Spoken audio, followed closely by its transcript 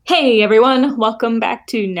Hey everyone, welcome back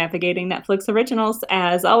to Navigating Netflix Originals.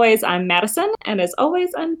 As always, I'm Madison, and as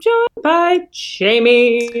always, I'm joined by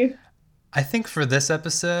Jamie. I think for this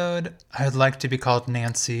episode, I'd like to be called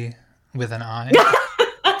Nancy with an I.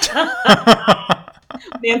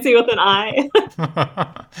 Nancy with an I.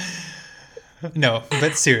 No,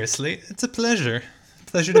 but seriously, it's a pleasure.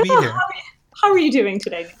 Pleasure to be here. How are you doing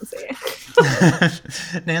today,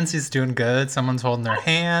 Nancy? Nancy's doing good. Someone's holding her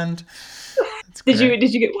hand. It's Did you great.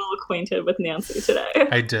 did you get well acquainted with Nancy today?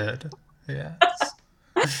 I did. Yes.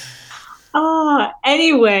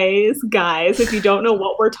 Anyways, guys, if you don't know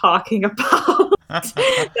what we're talking about, that's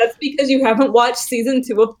because you haven't watched season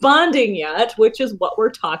 2 of Bonding yet, which is what we're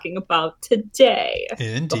talking about today.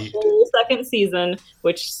 The Indeed. whole second season,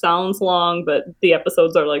 which sounds long, but the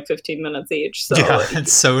episodes are like 15 minutes each. So Yeah,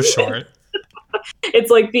 it's so short. it's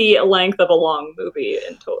like the length of a long movie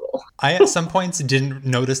in total. I, at some points, didn't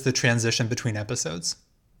notice the transition between episodes.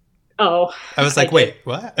 Oh, I was like, wait,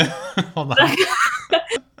 what? Hold on.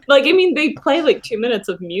 like, I mean, they play like 2 minutes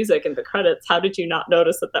of music in the credits. How did you not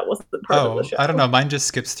notice that that wasn't part of the show? I don't know. Mine just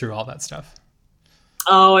skips through all that stuff.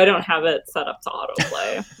 Oh, I don't have it set up to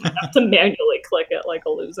autoplay. I have to manually click it like a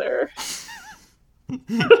loser.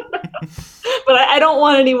 But I don't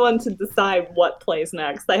want anyone to decide what plays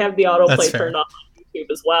next. I have the autoplay turned on YouTube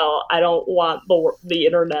as well. I don't want the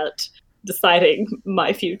internet deciding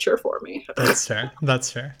my future for me. That's fair. That's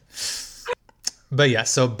fair. But yeah,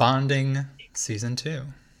 so Bonding season 2.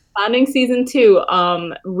 Bonding season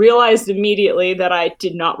 2, realized immediately that I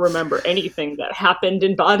did not remember anything that happened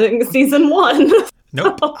in Bonding season 1.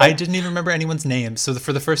 Nope, I didn't even remember anyone's name. So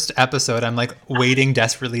for the first episode, I'm like waiting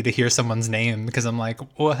desperately to hear someone's name because I'm like,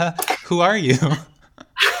 who are you?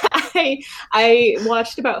 I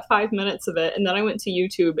watched about 5 minutes of it, and then I went to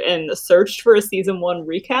YouTube and searched for a season 1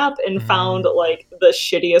 recap and found like the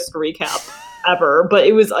shittiest recap ever. But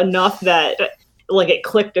it was enough that like it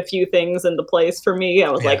clicked a few things into place for me. I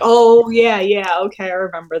was like, oh yeah, okay, I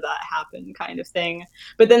remember that happened, kind of thing.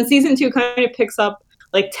 But then season 2 kind of picks up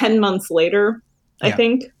like 10 months later, I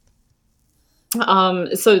think.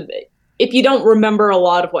 So if you don't remember a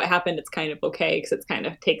lot of what happened, it's kind of okay because it kind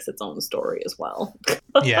of takes its own story as well.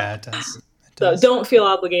 Yeah, it does. So don't feel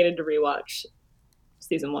obligated to rewatch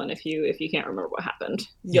season 1 if you can't remember what happened.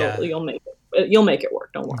 You'll make it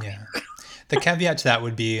work. Don't worry. Yeah. The caveat to that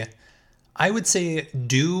would be, I would say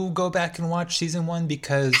do go back and watch season 1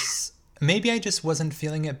 because maybe I just wasn't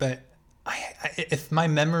feeling it, but if my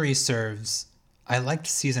memory serves, I liked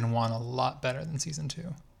season 1 a lot better than season 2.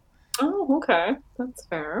 Oh, okay. That's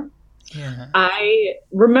fair. Yeah. I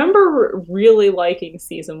remember really liking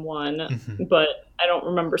season 1, but I don't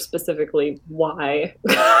remember specifically why.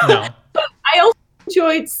 No. I also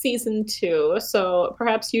enjoyed season 2, so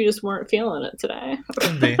perhaps you just weren't feeling it today.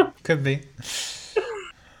 Could be.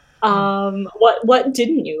 What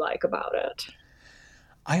didn't you like about it?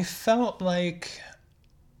 I felt like,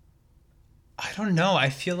 I don't know, I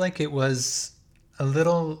feel like it was a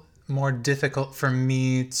little more difficult for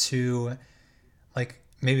me to, like,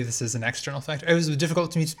 maybe this is an external factor. It was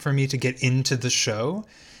difficult for me to get into the show.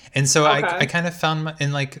 And so I kind of found,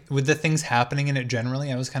 in like, with the things happening in it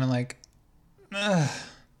generally, I was kind of like,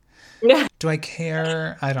 do I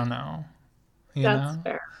care? I don't know. That's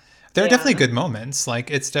fair. There are definitely good moments.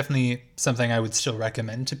 Like, it's definitely something I would still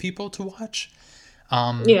recommend to people to watch.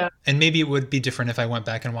 And maybe it would be different if I went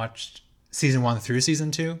back and watched season 1 through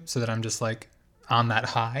season 2 so that I'm just like on that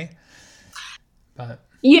high. But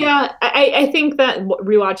yeah, I think that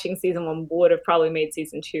rewatching season 1 would have probably made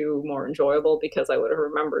season 2 more enjoyable because I would have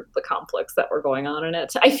remembered the conflicts that were going on in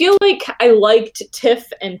it. I feel like I liked Tiff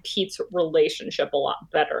and Pete's relationship a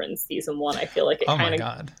lot better in season 1. I feel like it kind of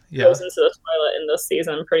goes into the toilet in this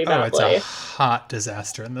season pretty badly. Oh, it's a hot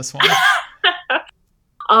disaster in this one.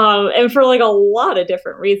 And for like a lot of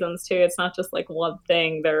different reasons too. It's not just like one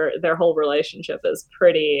thing. Their whole relationship is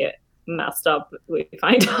pretty messed up, we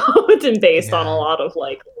find out, and based on a lot of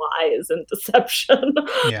like lies and deception.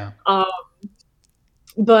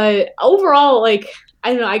 But overall, like,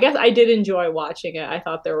 I don't know, I guess I did enjoy watching it. I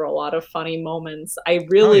thought there were a lot of funny moments. I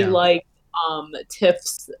really liked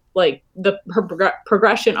Tiff's, like, her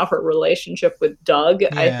progression of her relationship with Doug.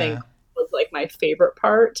 I think was like my favorite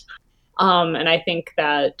part. And I think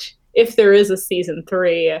that if there is a season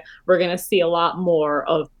 3, we're going to see a lot more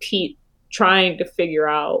of Pete trying to figure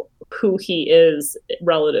out who he is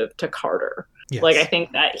relative to Carter. Yes. Like, I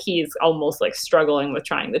think that he's almost like struggling with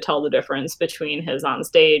trying to tell the difference between his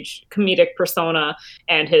onstage comedic persona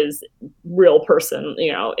and his real person,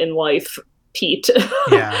 in life Pete.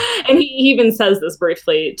 Yeah. And he even says this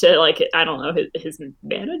briefly to, like, I don't know, his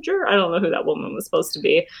manager. I don't know who that woman was supposed to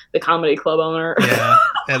be, the comedy club owner. Yeah,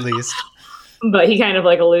 at least. But he kind of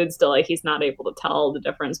like alludes to like he's not able to tell the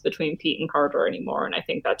difference between Pete and Carter anymore, and I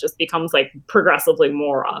think that just becomes like progressively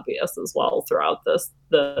more obvious as well throughout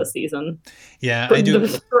the season. Yeah, I do.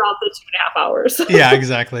 Throughout the 2.5 hours. Yeah,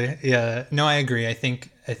 exactly. Yeah, no, I agree. I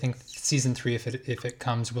think season 3, if it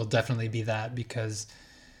comes, will definitely be that, because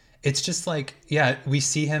it's just like, yeah, we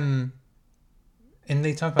see him, and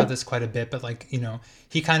they talk about this quite a bit, but like, you know,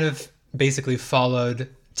 he kind of basically followed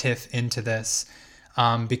Tiff into this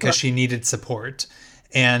because she needed support,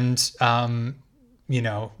 and you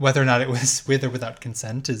know, whether or not it was with or without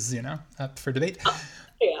consent is, you know, up for debate.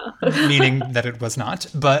 Yeah. Meaning that it was not.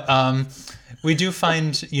 But we do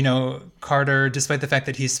find, you know, Carter, despite the fact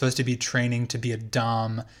that he's supposed to be training to be a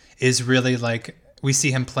dom, is really like, we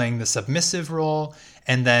see him playing the submissive role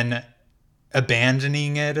and then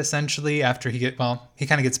abandoning it essentially after he kind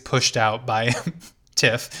of gets pushed out by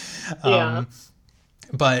Tiff. Yeah.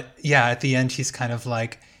 But yeah, at the end, he's kind of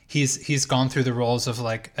like, he's gone through the roles of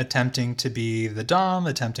like attempting to be the dom,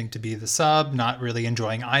 attempting to be the sub, not really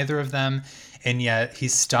enjoying either of them. And yet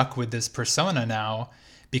he's stuck with this persona now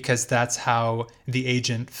because that's how the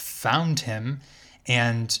agent found him.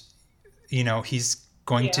 And, you know, he's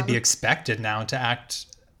going to be expected now to act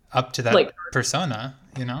up to that like, persona,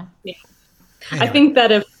 you know? Yeah. Anyway. I think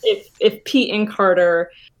that if Pete and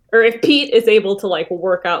Carter, or if Pete is able to like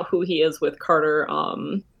work out who he is with Carter,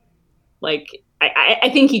 like I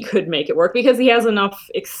think he could make it work because he has enough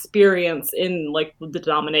experience in like the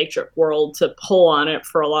dominatrix world to pull on it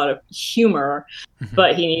for a lot of humor,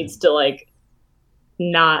 but he needs to like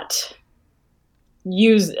not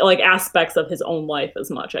use like aspects of his own life as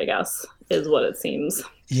much, I guess, is what it seems.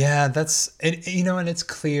 Yeah, that's it, you know, and it's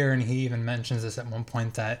clear, and he even mentions this at one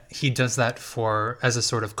point, that he does that as a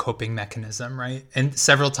sort of coping mechanism, right? And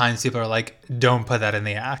several times people are like, don't put that in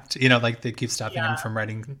the act, you know, like they keep stopping him from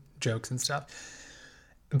writing jokes and stuff.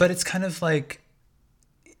 But it's kind of like,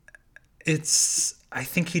 I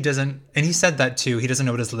think he doesn't, and he said that too, he doesn't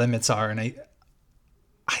know what his limits are, and I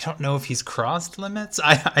don't know if he's crossed limits.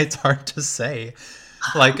 It's hard to say,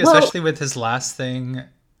 like, especially with his last thing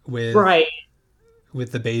with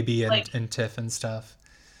with the baby and Tiff and stuff.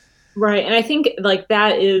 Right. And I think like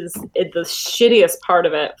that is the shittiest part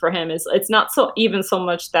of it for him, is it's not so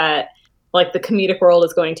much that like the comedic world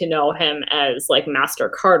is going to know him as like Master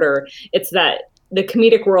Carter. It's that the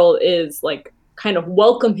comedic world is like kind of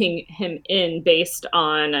welcoming him in based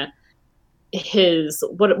on his,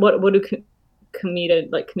 what do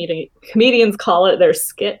comedians call it? Their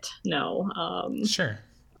skit? No. Sure.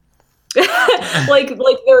 like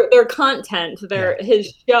their content,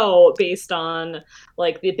 his show based on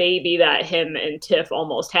like the baby that him and Tiff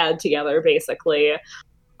almost had together, basically.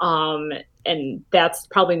 And that's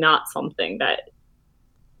probably not something that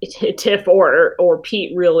Tiff or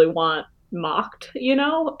Pete really want mocked, you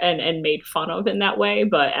know, and made fun of in that way.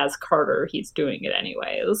 But as Carter, he's doing it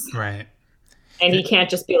anyways. Right. And he can't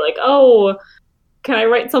just be like, oh, can I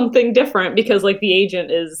write something different? Because like the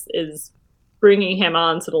agent is bringing him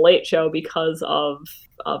on to the Late Show because of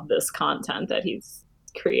this content that he's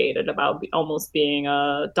created about almost being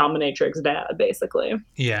a dominatrix dad, basically.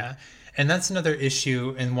 Yeah. And that's another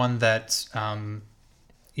issue, and one that,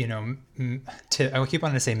 you know, I would keep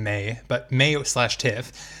wanting to say May, but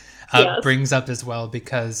May/Tiff brings up as well,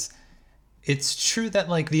 because it's true that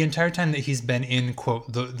like the entire time that he's been in,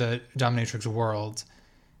 quote, the dominatrix world,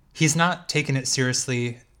 he's not taken it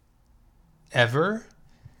seriously ever.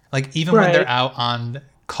 Like, even when they're out on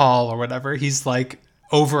call or whatever, he's like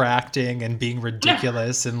overacting and being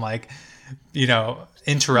ridiculous and like, you know,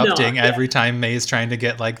 interrupting every time May's trying to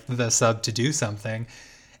get like the sub to do something.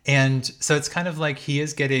 And so it's kind of like he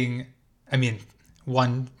is getting, I mean,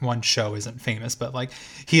 one show isn't famous, but like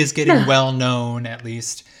he is getting well known, at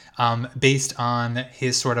least, based on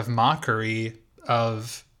his sort of mockery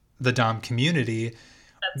of the dom community.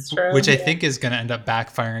 That's true, which I think is going to end up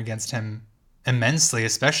backfiring against him immensely,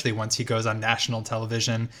 especially once he goes on national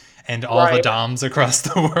television and all the doms across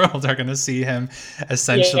the world are going to see him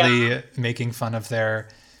essentially making fun of their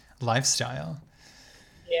lifestyle.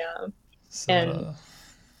 Yeah. So. And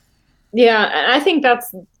I think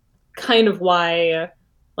that's kind of why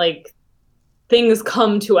like things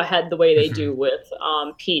come to a head the way they do with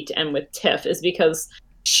Pete and with Tiff, is because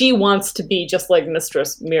she wants to be just like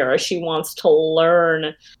Mistress Mira. She wants to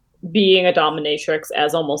learn being a dominatrix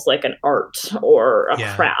as almost like an art or a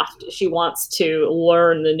craft. She wants to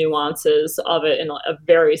learn the nuances of it in a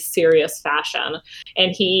very serious fashion.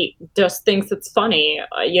 And he just thinks it's funny,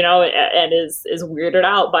 and is weirded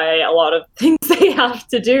out by a lot of things they have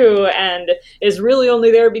to do, and is really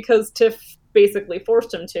only there because Tiff basically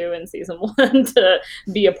forced him to in season 1 to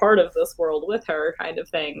be a part of this world with her, kind of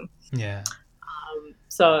thing. Yeah.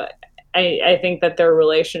 So I think that their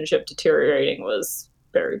relationship deteriorating was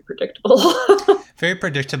very predictable. Very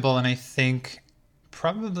predictable, and I think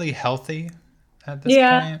probably healthy at this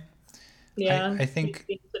point. Yeah. I think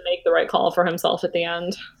he needs to make the right call for himself at the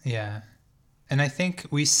end. Yeah. And I think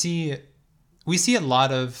we see a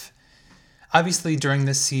lot of, obviously during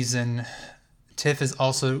this season, Tiff is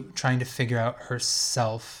also trying to figure out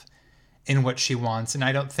herself in what she wants. And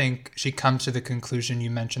I don't think she comes to the conclusion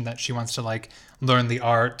you mentioned that she wants to like learn the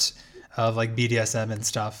art of like BDSM and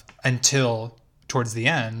stuff until towards the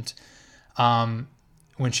end,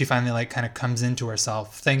 when she finally like kind of comes into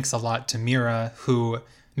herself. Thanks a lot to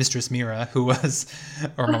Mistress Mira, who was,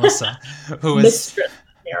 or Melissa, who was Mistress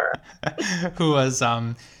Mira, who was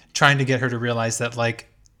trying to get her to realize that like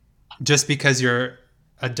just because you're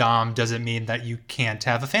a dom doesn't mean that you can't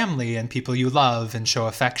have a family and people you love and show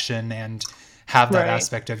affection and have that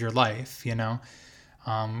aspect of your life,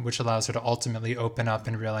 which allows her to ultimately open up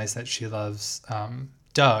and realize that she loves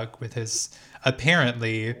Doug with his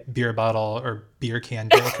apparently beer bottle or beer can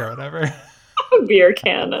dick or whatever. Beer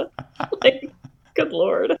can. Like, good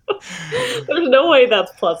Lord. There's no way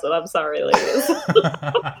that's pleasant. I'm sorry, ladies.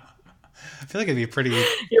 I feel like it'd be pretty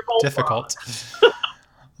difficult.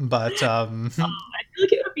 But I feel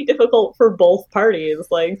like it would be difficult for both parties.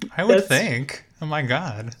 Like, I would think. Oh my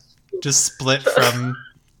God. Just split from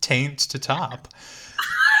taint to top.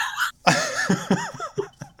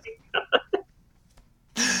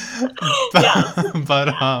 But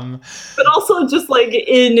also just like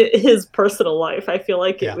in his personal life, I feel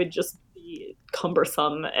like it would just be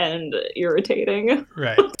cumbersome and irritating.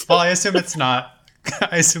 Right. Well, I assume it's not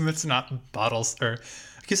bottles, or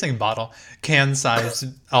I keep saying bottle, can size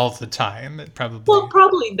all the time. It probably. Well,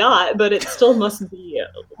 probably not, but it still must be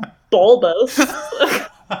bulbous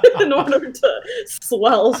in order to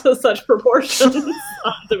swell to such proportions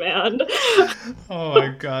on demand. Oh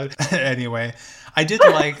my God. Anyway, I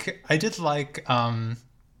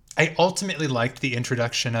ultimately liked the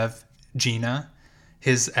introduction of Gina,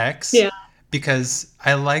 his ex, because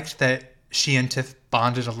I liked that she and Tiff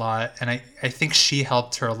bonded a lot, and I think she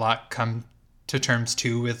helped her a lot come to terms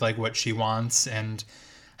too with like what she wants and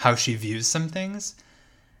how she views some things.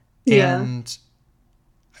 And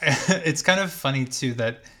it's kind of funny too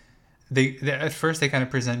that they at first they kind of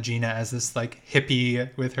present Gina as this like hippie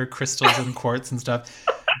with her crystals and quartz and stuff,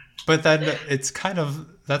 but then that's kind of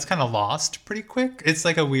lost pretty quick. It's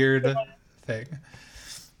like a weird thing.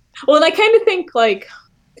 Well, and I kind of think like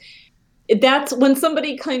that's when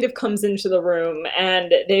somebody kind of comes into the room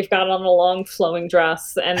and they've got on a long flowing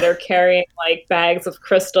dress and they're carrying like bags of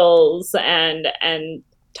crystals and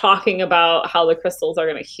talking about how the crystals are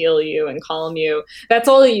going to heal you and calm you. That's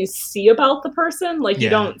all you see about the person. Like you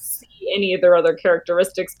don't see any of their other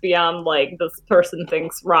characteristics beyond like this person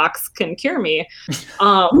thinks rocks can cure me.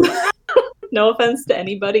 No offense to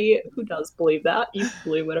anybody who does believe that. You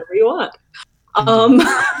believe whatever you want.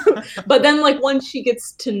 But then like once she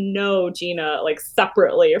gets to know Gina like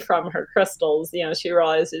separately from her crystals, she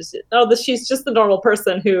realizes she's just a normal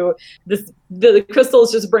person who the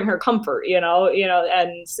crystals just bring her comfort,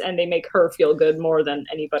 and they make her feel good more than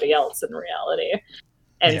anybody else in reality.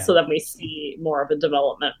 And so then we see more of a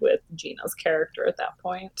development with Gina's character at that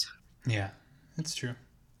point. Yeah, it's true.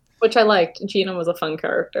 Which I liked. Gina was a fun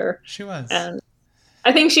character. She was. And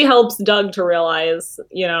I think she helps Doug to realize,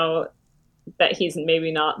 that he's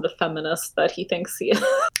maybe not the feminist that he thinks he is.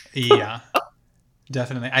 Yeah,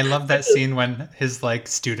 definitely. I love that scene when his like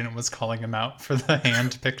student was calling him out for the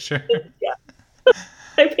hand picture. Yeah.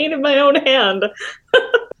 I painted my own hand.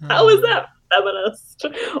 How is that feminist?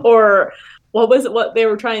 Or what they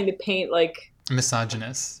were trying to paint, like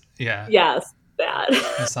misogynist. Yeah. Yes, that.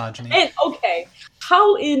 Misogyny. And okay,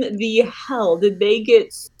 how in the hell did they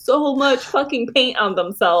get so much fucking paint on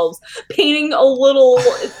themselves painting a little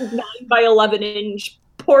 9x11-inch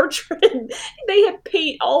portrait? They had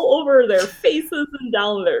paint all over their faces and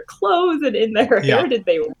down their clothes and in their hair. Did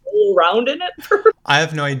they roll around in it? I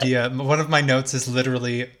have no idea. One of my notes is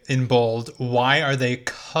literally in bold. Why are they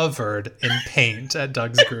covered in paint at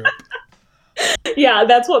Doug's group? Yeah,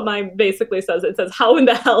 that's what mine basically says. It says, how in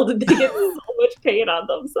the hell did they get so much paint on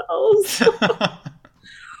themselves?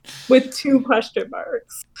 With 2 question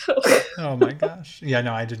marks. Oh my gosh. Yeah,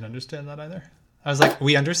 no, I didn't understand that either. I was like,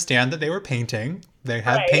 we understand that they were painting. They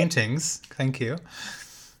have paintings. Thank you.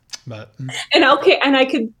 But and okay, and I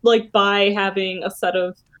could like buy having a set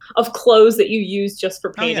of clothes that you use just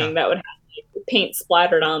for painting that would have like, paint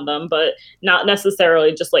splattered on them, but not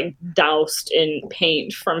necessarily just like doused in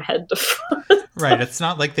paint from head to foot. Right. It's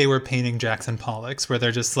not like they were painting Jackson Pollocks where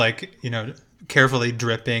they're just like, you know, carefully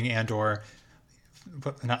dripping and or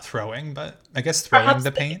not throwing, but I guess throwing perhaps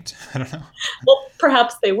the paint. I don't know. Well,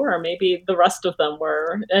 perhaps they were. Maybe the rest of them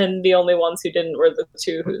were, and the only ones who didn't were the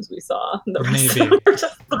two whose we saw. The rest of them were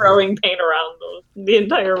just throwing paint around the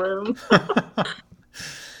entire room.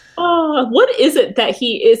 What is it that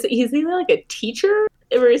he is? He's either like a teacher,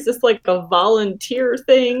 or is this like a volunteer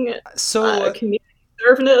thing? So community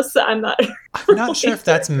service. I'm not sure if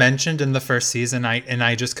that's mentioned in the first season.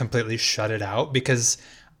 I just completely shut it out because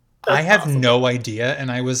I have no idea,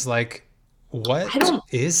 and I was like, "What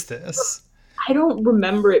is this?" I don't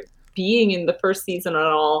remember it being in the first season at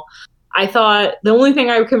all. I thought the only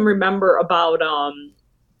thing I can remember about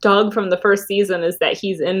Doug from the first season is that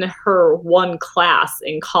he's in her one class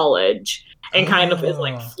in college and kind of is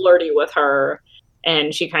like flirty with her,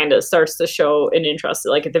 and she kind of starts to show an interest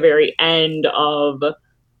like at the very end of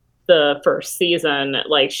the first season.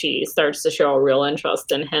 Like she starts to show a real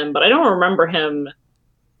interest in him, but I don't remember him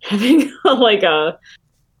having like an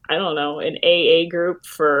AA group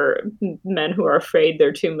for men who are afraid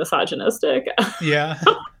they're too misogynistic. Yeah,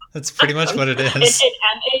 that's pretty much what it is. An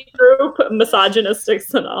NA group, Misogynistic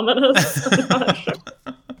Anonymous. I'm not sure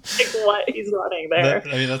like what he's running there.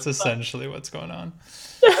 That's essentially what's going on.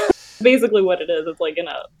 Basically what it is, it's like in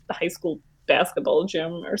a high school basketball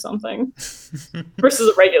gym or something versus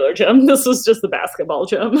a regular gym. This was just the basketball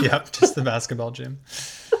gym. Yep, just the basketball gym.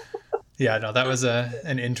 Yeah, no, that was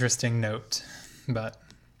an interesting note, but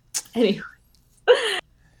anyway.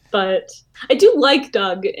 But I do like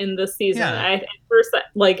Doug in this season. Yeah. At first,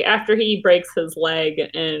 like after he breaks his leg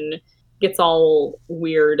and gets all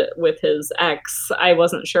weird with his ex, I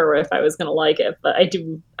wasn't sure if I was going to like it, but I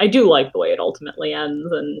do like the way it ultimately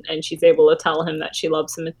ends, and she's able to tell him that she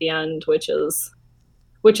loves him at the end, which is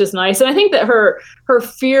nice. And I think that her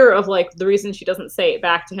fear of like the reason she doesn't say it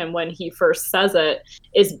back to him when he first says it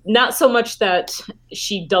is not so much that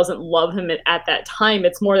she doesn't love him at that time.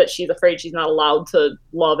 It's more that she's afraid she's not allowed to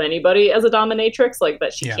love anybody as a dominatrix, like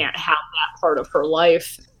that she can't have that part of her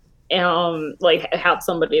life, like have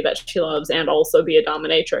somebody that she loves and also be a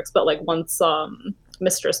dominatrix. But like once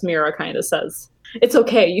Mistress Mira kind of says, it's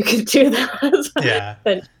okay, you can do that.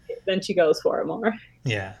 then she goes for it more.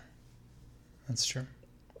 Yeah, that's true.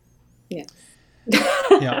 Yeah.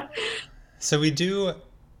 Yeah. So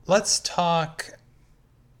let's talk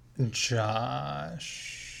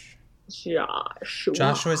Josh.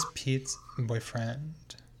 Joshua's Pete's boyfriend.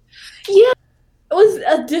 Yeah. It was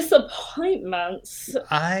a disappointment.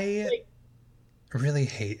 I really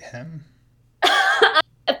hate him. I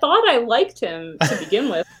thought I liked him to begin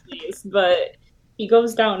with, but he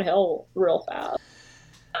goes downhill real fast.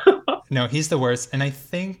 No, he's the worst. And I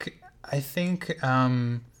think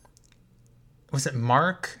was it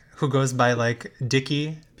Mark who goes by like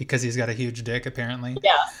Dickie because he's got a huge dick apparently?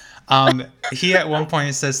 Yeah. He at one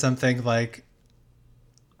point says something like,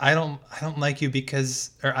 I don't like you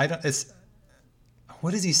because, or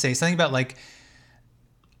what does he say? Something about like,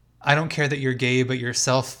 I don't care that you're gay, but you're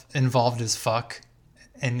self-involved as fuck.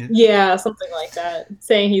 And yeah, something like that.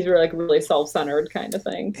 Saying he's really self-centered kind of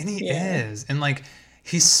thing. And he is. And like,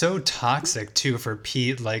 he's so toxic too for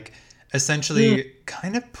Pete, like essentially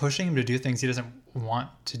kind of pushing him to do things he doesn't want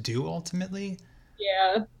to do ultimately.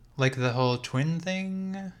 Yeah. Like the whole twin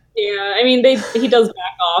thing. Yeah, I mean, he does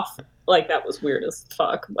back off. Like, that was weird as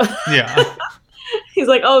fuck. Yeah. He's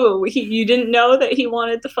like, oh, you didn't know that he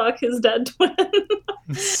wanted to fuck his dead twin?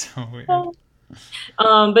 It's so weird.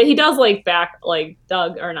 But he does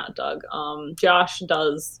Josh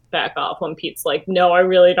does back off when Pete's like, no, I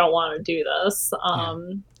really don't want to do this.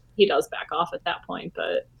 He does back off at that point,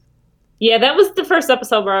 but yeah, that was the first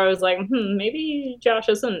episode where I was like, maybe Josh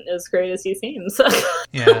isn't as great as he seems.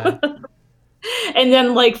 Yeah. And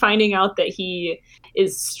then like finding out that he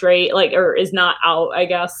is straight, like, or is not out, I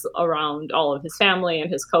guess, around all of his family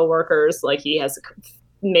and his coworkers. Like he has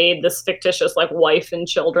made this fictitious like wife and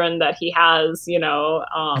children that he has,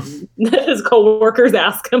 his coworkers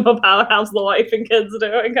ask him about how's the wife and kids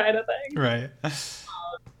doing kind of thing. Right.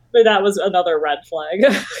 But that was another red flag.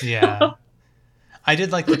 Yeah. I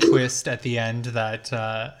did like the twist at the end that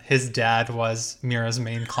his dad was Mira's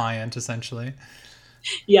main client, essentially.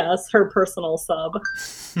 Yes, her personal sub.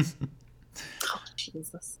 Oh,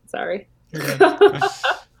 Jesus. Sorry.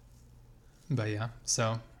 But yeah,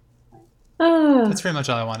 so. That's pretty much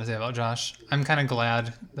all I want to say about Josh. I'm kind of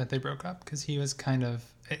glad that they broke up because he was kind of,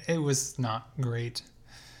 it was not great.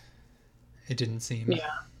 It didn't seem. Yeah.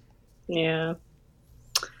 Yeah.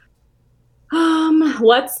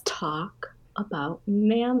 Let's talk about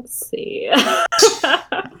Nancy.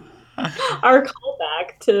 Our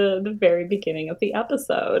callback to the very beginning of the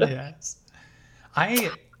episode. Yes.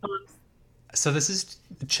 So this is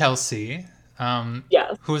Chelsea,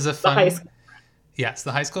 yes, who was a fun, yes,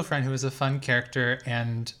 the high school friend who was a fun character,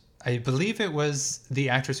 and I believe it was the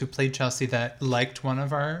actress who played Chelsea that liked one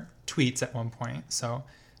of our tweets at one point. So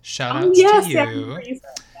shout outs to you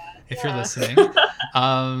if you're listening.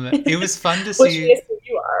 It was fun to see. Which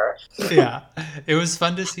you are. Yeah, it was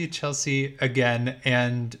fun to see Chelsea again,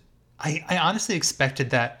 and I honestly expected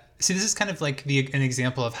that. See, this is kind of like an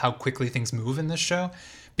example of how quickly things move in this show,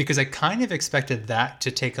 because I kind of expected that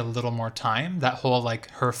to take a little more time. That whole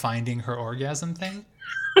like her finding her orgasm thing.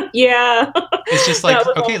 Yeah, it's just like,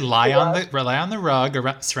 okay, lie on the rug,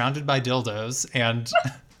 surrounded by dildos, and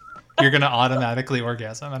you're gonna automatically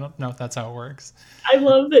orgasm. I don't know if that's how it works. I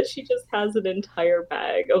love that she just has an entire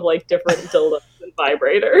bag of like different dildos and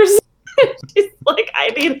vibrators. She's like, I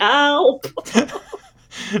need help.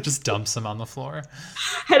 Just dumps them on the floor.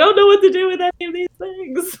 I don't know what to do with any of these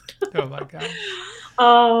things. Oh my god.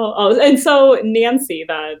 Oh, and so Nancy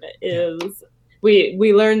then is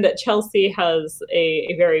we learned that Chelsea has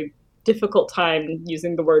a very difficult time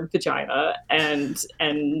using the word vagina and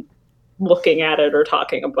looking at it or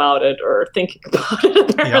talking about it or thinking about it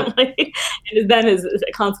apparently. Yep. And then is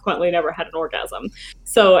consequently never had an orgasm.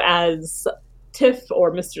 So as Tiff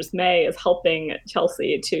or Mistress May is helping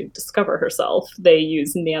Chelsea to discover herself, they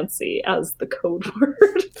use Nancy as the code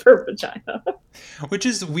word for vagina. Which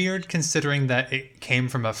is weird considering that it came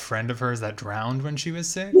from a friend of hers that drowned when she was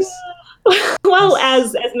 6. Yeah. Well,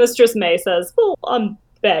 as Mistress May says, we'll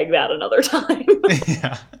beg that another time.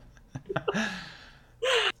 Yeah.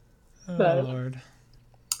 Oh, Lord.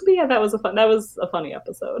 But yeah, that was a funny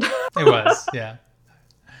episode. It was, yeah.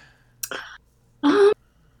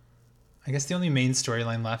 I guess the only main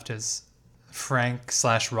storyline left is Frank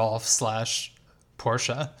 / Rolf /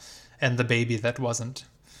 Portia and the baby that wasn't.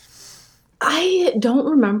 I don't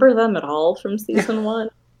remember them at all from season 1.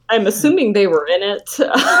 I'm assuming they were in it.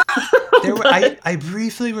 I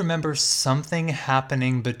briefly remember something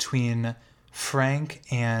happening between Frank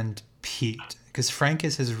and Pete, because Frank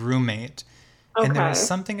is his roommate. Okay. And there was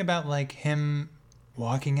something about like him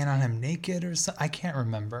walking in on him naked or something. I can't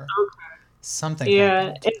remember. Okay. Something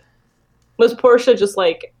happened. Was Portia just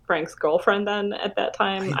like Frank's girlfriend then at that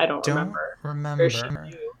time? I don't remember.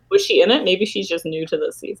 Was she in it? Maybe she's just new to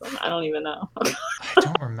this season. I don't even know. I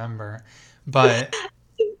don't remember. But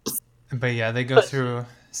yeah, they go through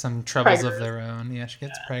some troubles of their own. Yeah, she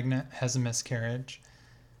gets pregnant, has a miscarriage.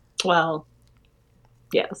 Well,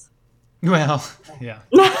 yes. Well, yeah.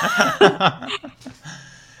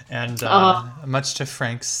 And much to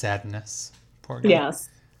Frank's sadness. Poor guy. Yes.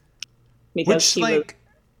 Because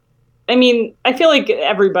I mean, I feel like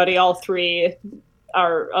everybody, all three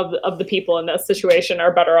of the people in this situation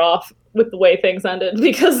are better off with the way things ended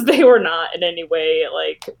because they were not in any way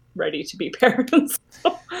like ready to be parents.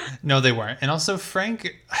 No, they weren't. And also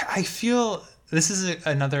Frank, I feel this is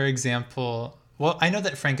another example. Well, I know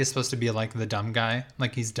that Frank is supposed to be like the dumb guy,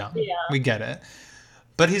 like he's dumb. Yeah. We get it.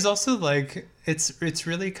 But he's also like, it's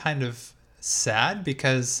really kind of sad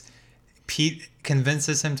because Pete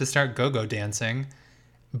convinces him to start go-go dancing.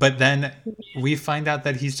 But then we find out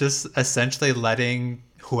that he's just essentially letting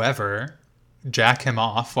whoever jack him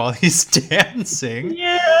off while he's dancing.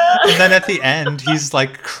 Yeah. And then at the end, he's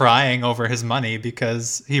like crying over his money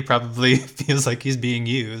because he probably feels like he's being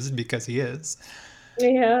used because he is.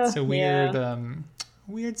 Yeah. It's a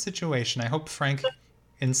weird situation. I hope Frank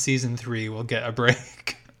in season 3 will get a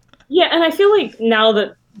break. Yeah, and I feel like now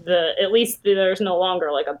that at least there's no longer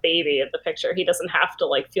like a baby in the picture, he doesn't have to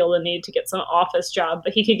like feel the need to get some office job,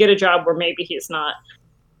 but he could get a job where maybe he's not,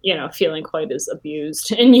 feeling quite as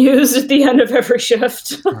abused and used at the end of every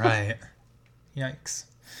shift. Right. Yikes.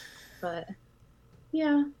 But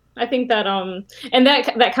yeah, I think that and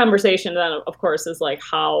that conversation then of course is like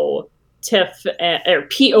how Tiff or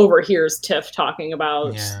Pete overhears Tiff talking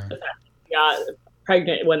about the fact that he got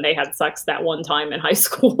pregnant when they had sex that one time in high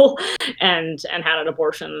school and had an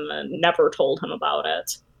abortion and never told him about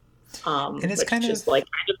it. And it's kind of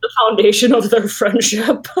the foundation of their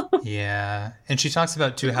friendship. Yeah. And she talks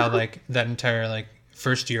about too how like that entire like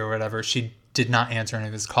first year or whatever, she did not answer any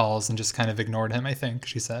of his calls and just kind of ignored him, I think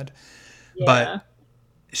she said. Yeah. But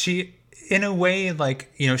she, in a way,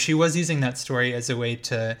 like, she was using that story as a way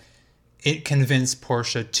to convince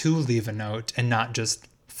Portia to leave a note and not just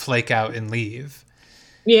flake out and leave.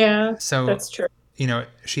 Yeah, so that's true.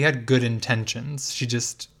 She had good intentions. She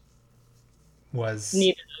just was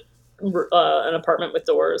needed an apartment with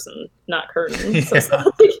doors and not curtains,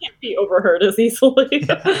 so they can't be overheard as easily.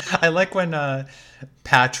 I like when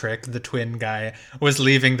Patrick, the twin guy, was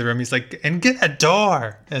leaving the room. He's like, "And get a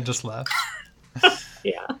door," and just left.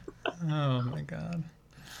 Yeah. Oh my god.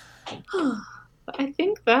 I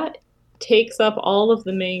think that takes up all of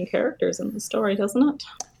the main characters in the story, doesn't it?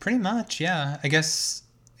 Pretty much, yeah. I guess,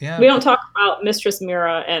 yeah. We don't talk about Mistress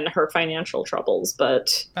Mira and her financial troubles,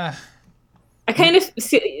 but I kind of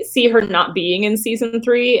see her not being in season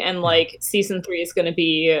 3, and like season 3 is going to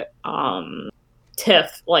be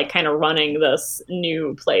Tiff like kind of running this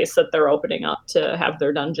new place that they're opening up to have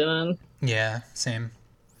their dungeon in. Yeah, same.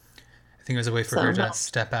 I think it was a way for her to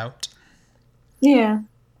step out. Yeah.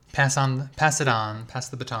 Pass the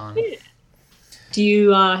baton. Yeah. Do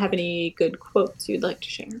you have any good quotes you'd like to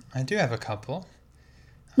share? I do have a couple.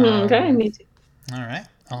 Okay, me too. All right.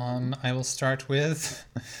 I will start with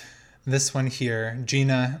this one here.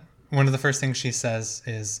 Gina, one of the first things she says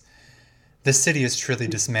is, "This city is truly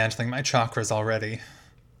dismantling my chakras already."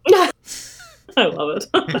 I love it.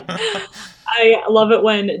 I love it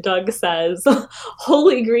when Doug says,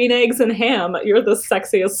 "Holy green eggs and ham, you're the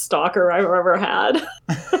sexiest stalker I've ever had."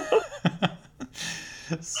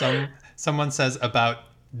 Someone says about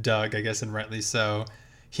Doug, I guess, and rightly so,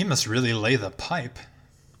 "He must really lay the pipe."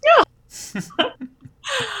 Yeah.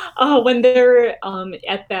 When they're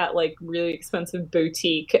at that like really expensive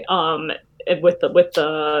boutique with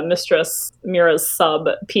the Mistress Mira's sub,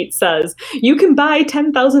 Pete says, "You can buy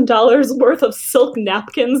 $10,000 worth of silk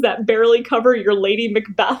napkins that barely cover your Lady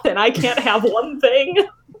Macbeth, and I can't have one thing."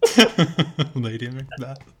 Lady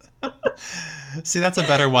Macbeth. See, that's a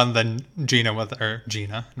better one than Gina,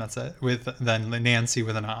 that's it, than Nancy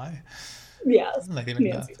with an I. Yes, Lady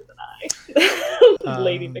Macbeth. Nancy with an I.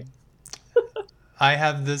 Lady Macbeth. I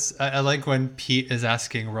have this, I like when Pete is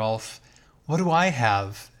asking Rolf, "What do I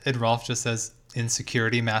have?" And Rolf just says,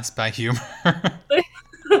 "Insecurity masked by humor."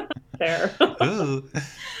 Fair.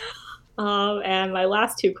 And my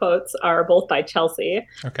last two quotes are both by Chelsea.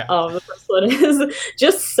 Okay. The first one is,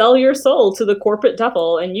 "Just sell your soul to the corporate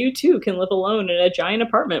devil and you too can live alone in a giant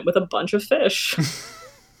apartment with a bunch of fish."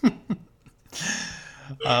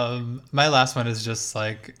 My last one is just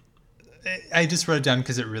like, I just wrote it down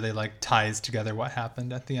because it really like ties together what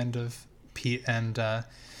happened at the end of Pete and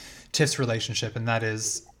Tiff's relationship, and that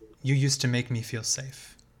is, "You used to make me feel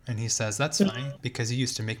safe." And he says, "That's funny because you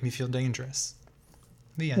used to make me feel dangerous."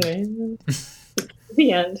 The end.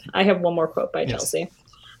 The end. I have one more quote by Chelsea,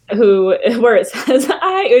 where it says,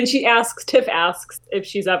 Tiff asks if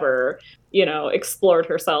she's ever, explored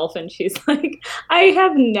herself, and she's like, "I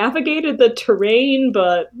have navigated the terrain,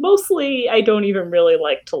 but mostly I don't even really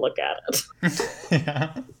like to look at it."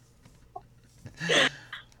 Yeah.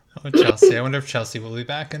 Oh, Chelsea. I wonder if Chelsea will be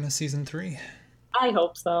back in season 3. I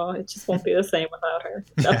hope so. It just won't be the same without her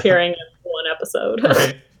appearing in one episode.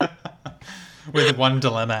 Right. With one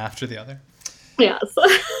dilemma after the other. Yes.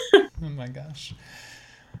 Oh my gosh.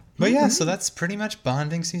 But yeah, so that's pretty much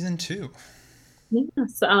Bonding season 2.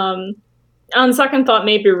 Yes. On second thought,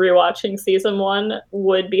 maybe rewatching season 1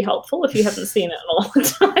 would be helpful if you haven't seen it in a long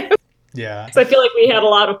time. Yeah. So I feel like we had a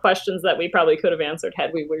lot of questions that we probably could have answered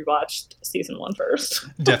had we rewatched season 1 first.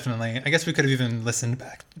 Definitely. I guess we could have even listened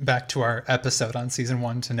back to our episode on season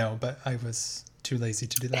 1 to know, but I was too lazy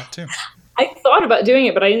to do that too. I thought about doing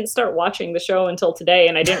it, but I didn't start watching the show until today,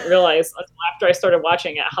 and I didn't realize until after I started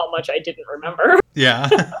watching it how much I didn't remember. Yeah.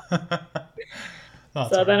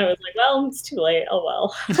 So then it was like, well, it's too late. Oh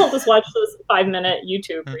well. I'll just watch this 5-minute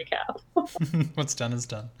YouTube recap. What's done is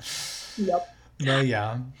done. Yep. Well,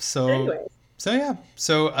 yeah. So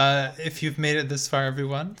if you've made it this far,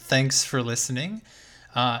 everyone, thanks for listening.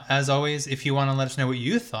 As always, if you want to let us know what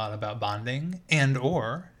you thought about Bonding, and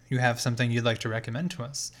or you have something you'd like to recommend to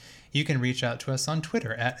us, you can reach out to us on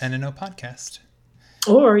Twitter at NNO Podcast.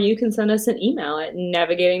 Or you can send us an email at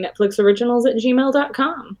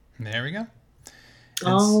navigatingnetflixoriginals@gmail.com. There we go.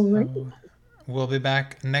 All right. So we'll be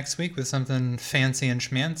back next week with something fancy and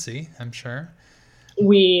schmancy, I'm sure.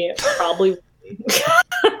 We probably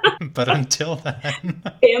But until then.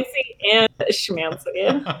 Fancy and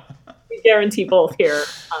schmancy. We guarantee both here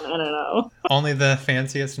on NNO. Only the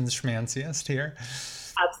fanciest and schmanciest here.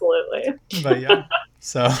 Absolutely. But yeah.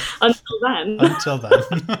 So until then. Until then.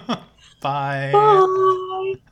 Bye. Bye.